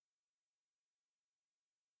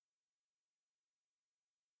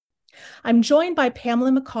I'm joined by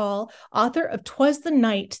Pamela McColl, author of Twas the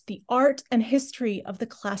Night, The Art and History of the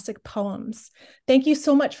Classic Poems. Thank you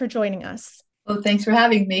so much for joining us. Oh, thanks for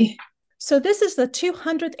having me. So this is the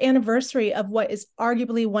 200th anniversary of what is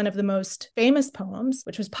arguably one of the most famous poems,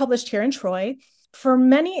 which was published here in Troy. For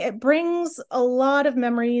many, it brings a lot of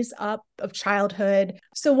memories up of childhood.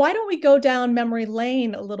 So why don't we go down memory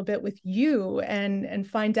lane a little bit with you and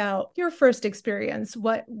find out your first experience,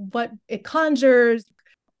 what it conjures.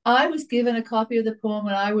 I was given a copy of the poem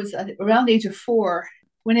when I was around the age of 4.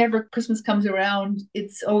 Whenever Christmas comes around,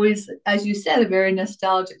 it's always, as you said, a very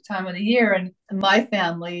nostalgic time of the year. And my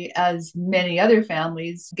family, as many other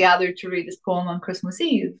families, gathered to read this poem on Christmas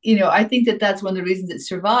Eve. I think that that's one of the reasons it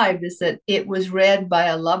survived is that it was read by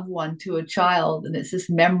a loved one to a child, and it's this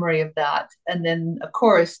memory of that. And then, of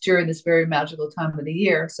course, during this very magical time of the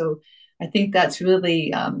year. So I think that's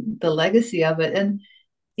really the legacy of it. And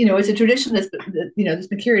it's a tradition that's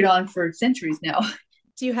been carried on for centuries now.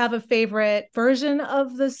 Do you have a favorite version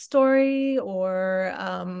of the story or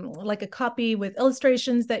like a copy with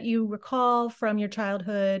illustrations that you recall from your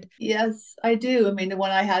childhood? Yes, I do. I mean, the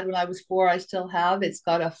one I had when I was 4, I still have. It's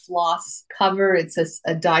got a floss cover. It's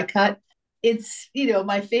a die cut. It's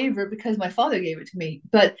my favorite because my father gave it to me.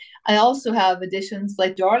 But I also have editions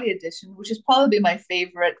like Darley edition, which is probably my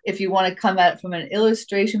favorite if you want to come at it from an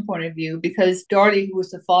illustration point of view, because Darley, who was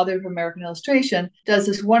the father of American illustration, does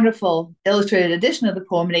this wonderful illustrated edition of the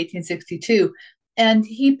poem in 1862. And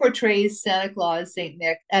he portrays Santa Claus, Saint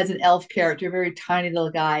Nick, as an elf character, a very tiny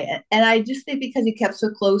little guy. And I just think because he kept so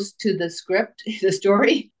close to the script, the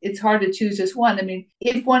story, it's hard to choose just one. I mean,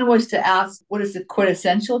 if one was to ask what is the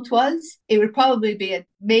quintessential Twas, it would probably be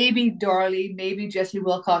maybe Darley, maybe Jesse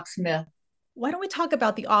Wilcox Smith. Why don't we talk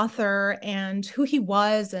about the author and who he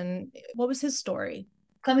was and what was his story?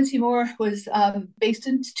 Clement Seymour was based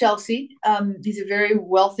in Chelsea. He's a very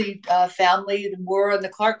wealthy family, the Moore and the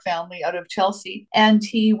Clark family out of Chelsea. And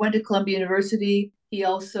he went to Columbia University. He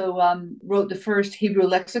also wrote the first Hebrew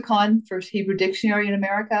lexicon, first Hebrew dictionary in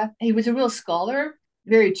America. He was a real scholar,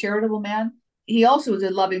 very charitable man. He also was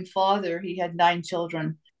a loving father. He had 9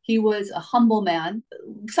 children. He was a humble man,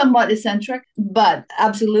 somewhat eccentric, but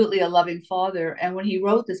absolutely a loving father. And when he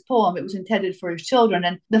wrote this poem, it was intended for his children.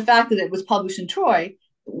 And the fact that it was published in Troy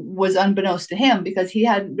was unbeknownst to him because he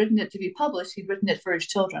hadn't written it to be published. He'd written it for his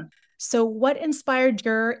children. So what inspired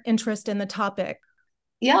your interest in the topic?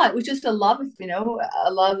 Yeah, it was just a love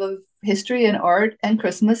of history and art and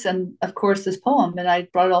Christmas and of course this poem. And I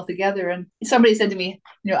brought it all together. And somebody said to me,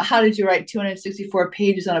 how did you write 264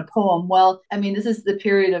 pages on a poem? Well, I mean, this is the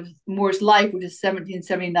period of Moore's life, which is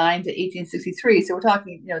 1779 to 1863. So we're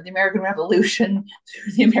talking, the American Revolution,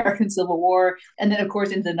 the American Civil War, and then of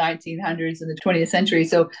course into the 1900s and the 20th century.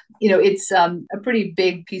 So, it's a pretty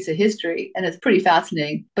big piece of history and it's pretty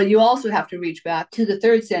fascinating. But you also have to reach back to the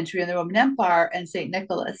 3rd century and the Roman Empire and St.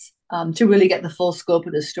 Nicholas. To really get the full scope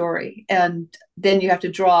of the story. And then you have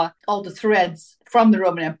to draw all the threads from the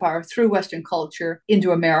Roman Empire through Western culture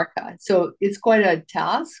into America. So it's quite a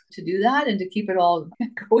task to do that and to keep it all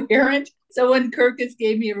coherent. So when Kirkus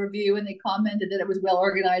gave me a review and they commented that it was well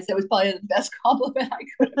organized, that was probably the best compliment I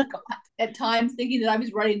could have got at times, thinking that I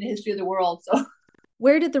was writing the history of the world. So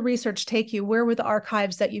where did the research take you? Where were the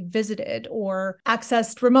archives that you visited or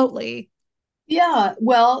accessed remotely? Yeah,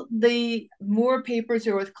 well, the Moore papers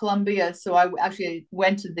are with Columbia. So I actually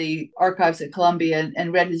went to the archives at Columbia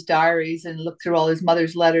and read his diaries and looked through all his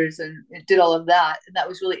mother's letters and did all of that. And that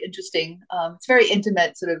was really interesting. It's very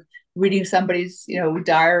intimate, sort of reading somebody's,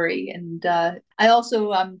 diary. And I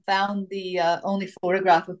also found the only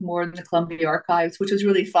photograph of Moore in the Columbia archives, which was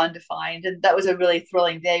really fun to find. And that was a really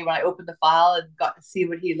thrilling day when I opened the file and got to see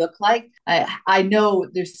what he looked like. I know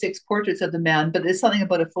there's 6 portraits of the man, but there's something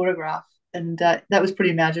about a photograph. And that was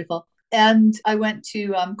pretty magical. And I went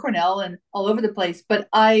to Cornell and all over the place, but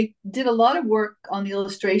I did a lot of work on the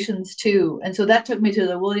illustrations too. And so that took me to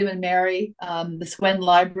the William and Mary, the Swen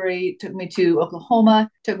Library, took me to Oklahoma,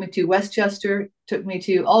 took me to Westchester, took me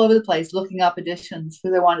to all over the place looking up editions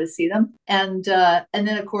because I wanted to see them. And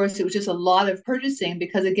then of course it was just a lot of purchasing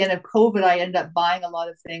because again of COVID I ended up buying a lot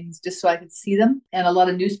of things just so I could see them, and a lot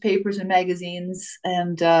of newspapers and magazines,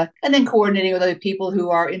 and then coordinating with other people who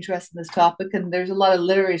are interested in this topic. And there's a lot of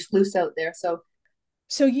literary sleuths out there.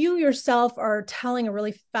 So you yourself are telling a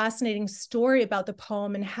really fascinating story about the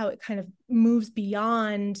poem and how it kind of moves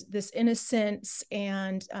beyond this innocence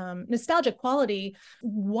and nostalgic quality.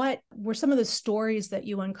 What were some of the stories that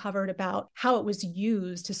you uncovered about how it was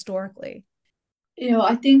used historically?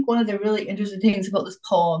 I think one of the really interesting things about this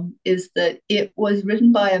poem is that it was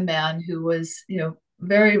written by a man who was,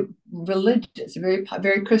 very religious,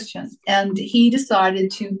 very Christian. And he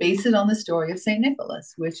decided to base it on the story of St.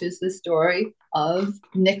 Nicholas, which is the story of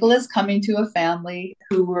Nicholas coming to a family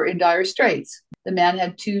who were in dire straits. The man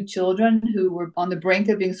had two children who were on the brink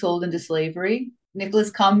of being sold into slavery. Nicholas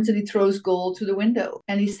comes and he throws gold through the window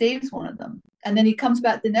and he saves one of them. And then he comes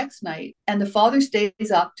back the next night and the father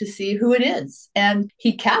stays up to see who it is. And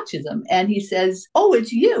he catches him and he says, "Oh,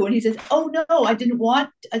 it's you." And he says, "Oh, no, I didn't want,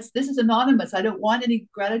 this is anonymous. I don't want any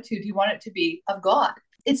gratitude. You want it to be of God."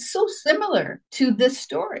 It's so similar to this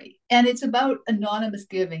story. And it's about anonymous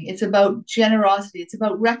giving. It's about generosity. It's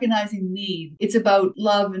about recognizing need. It's about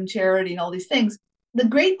love and charity and all these things. The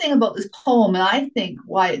great thing about this poem, and I think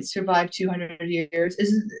why it survived 200 years,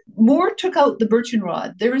 is Moore took out the birchen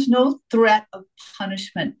rod. There is no threat of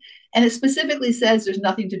punishment. And it specifically says there's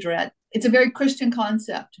nothing to dread. It's a very Christian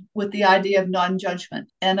concept with the idea of non-judgment.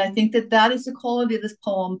 And I think that that is the quality of this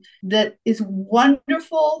poem that is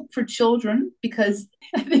wonderful for children, because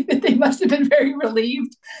I think that they must have been very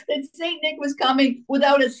relieved that St. Nick was coming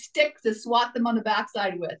without a stick to swat them on the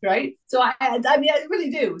backside with, right? So I mean, I really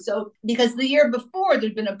do. So because the year before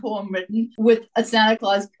there'd been a poem written with a Santa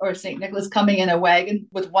Claus or St. Nicholas coming in a wagon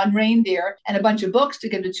with one reindeer and a bunch of books to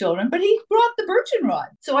give to children, but he brought the birchen rod.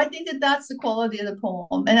 So I think that that's the quality of the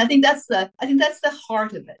poem. And I think that's the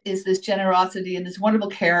heart of it, is this generosity and this wonderful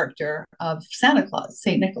character of Santa Claus,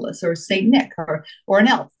 St. Nicholas, or St. Nick, or an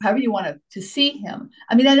elf, however you want to see him.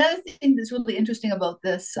 I mean, another thing that's really interesting about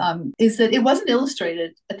this is that it wasn't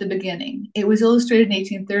illustrated at the beginning. It was illustrated in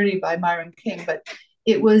 1830 by Myron King, but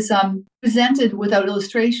it was presented without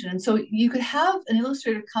illustration. And so you could have an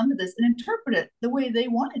illustrator come to this and interpret it the way they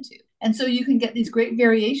wanted to. And so you can get these great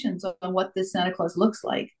variations on what this Santa Claus looks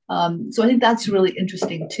like. So I think that's really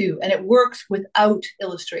interesting too. And it works without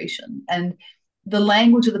illustration. And the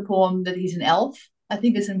language of the poem that he's an elf, I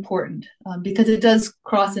think is important because it does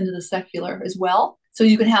cross into the secular as well. So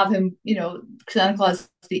you can have him, Santa Claus,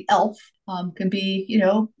 the elf, can be,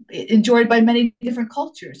 enjoyed by many different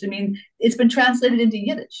cultures. I mean, it's been translated into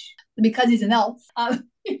Yiddish because he's an elf.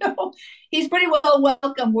 He's pretty well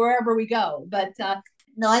welcome wherever we go. But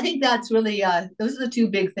no, I think that's really, those are the two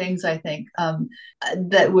big things, I think,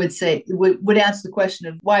 that would answer the question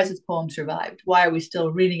of why has this poem survived? Why are we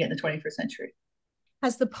still reading it in the 21st century?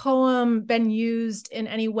 Has the poem been used in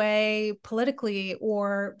any way politically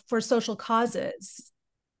or for social causes?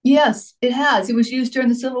 Yes, it has. It was used during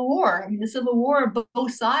the Civil War. I mean, the Civil War,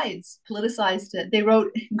 both sides politicized it. They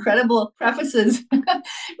wrote incredible prefaces.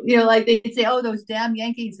 Like they'd say, "Oh, those damn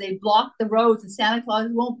Yankees, they blocked the roads and Santa Claus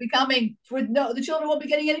won't be coming. The children won't be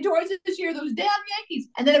getting any toys this year, those damn Yankees."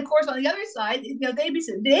 And then, of course, on the other side, they'd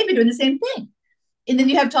be doing the same thing. And then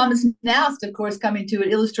you have Thomas Nast, of course, coming to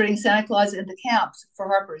it, illustrating Santa Claus in the camps for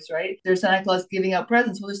Harper's, right? There's Santa Claus giving out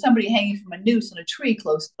presents. Well, there's somebody hanging from a noose on a tree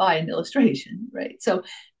close by in the illustration, right? So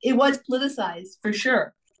it was politicized for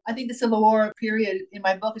sure. I think the Civil War period in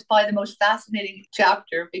my book is probably the most fascinating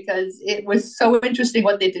chapter because it was so interesting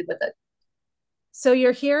what they did with it. So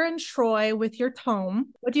you're here in Troy with your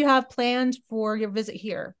tome. What do you have planned for your visit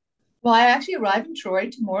here? Well, I actually arrive in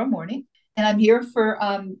Troy tomorrow morning. And I'm here for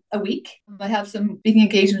a week. I have some speaking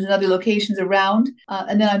engagements in other locations around,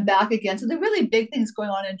 and then I'm back again. So the really big things going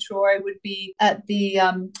on in Troy would be at the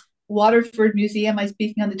Waterford Museum. I'm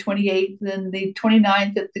speaking on the 28th, then the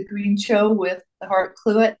 29th at the Green Show with the Hart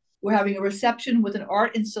Cluett. We're having a reception with an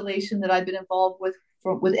art installation that I've been involved with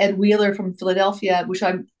Ed Wheeler from Philadelphia, which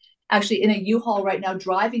I'm actually in a U-Haul right now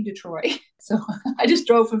driving to Troy. So I just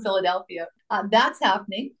drove from Philadelphia. That's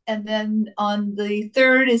happening. And then on the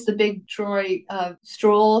 3rd is the big Troy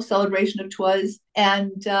stroll celebration of Twas.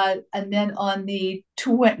 And then on the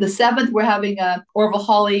 7th, we're having a Orville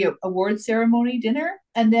Hawley award ceremony dinner.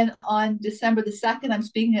 And then on December the 2nd, I'm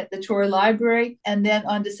speaking at the Troy Library. And then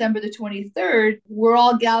on December the 23rd, we're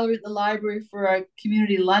all gathered at the library for a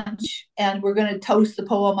community lunch. And we're going to toast the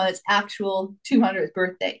poem on its actual 200th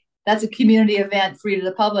birthday. That's a community event free to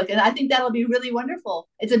the public. And I think that'll be really wonderful.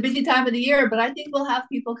 It's a busy time of the year, but I think we'll have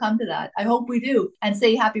people come to that. I hope we do and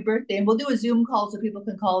say happy birthday. And we'll do a Zoom call so people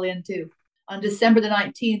can call in too. On December the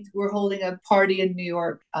 19th, we're holding a party in New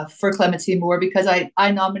York for Clement C. Moore because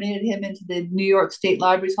I nominated him into the New York State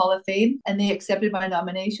Library's Hall of Fame and they accepted my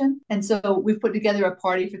nomination. And so we've put together a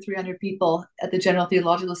party for 300 people at the General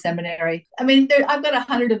Theological Seminary. I mean, I've got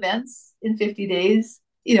 100 events in 50 days.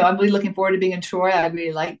 I'm really looking forward to being in Troy. I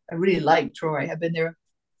really like Troy. I've been there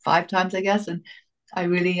 5 times, I guess. And I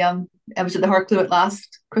really, I was at the Hart Cluett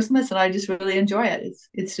last Christmas and I just really enjoy it.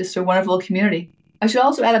 It's just a wonderful community. I should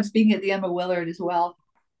also add, I'm speaking at the Emma Willard as well.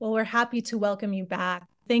 Well, we're happy to welcome you back.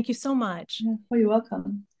 Thank you so much. Yeah, well, you're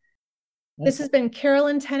welcome. This has been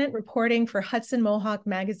Carolyn Tennant reporting for Hudson Mohawk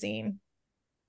Magazine.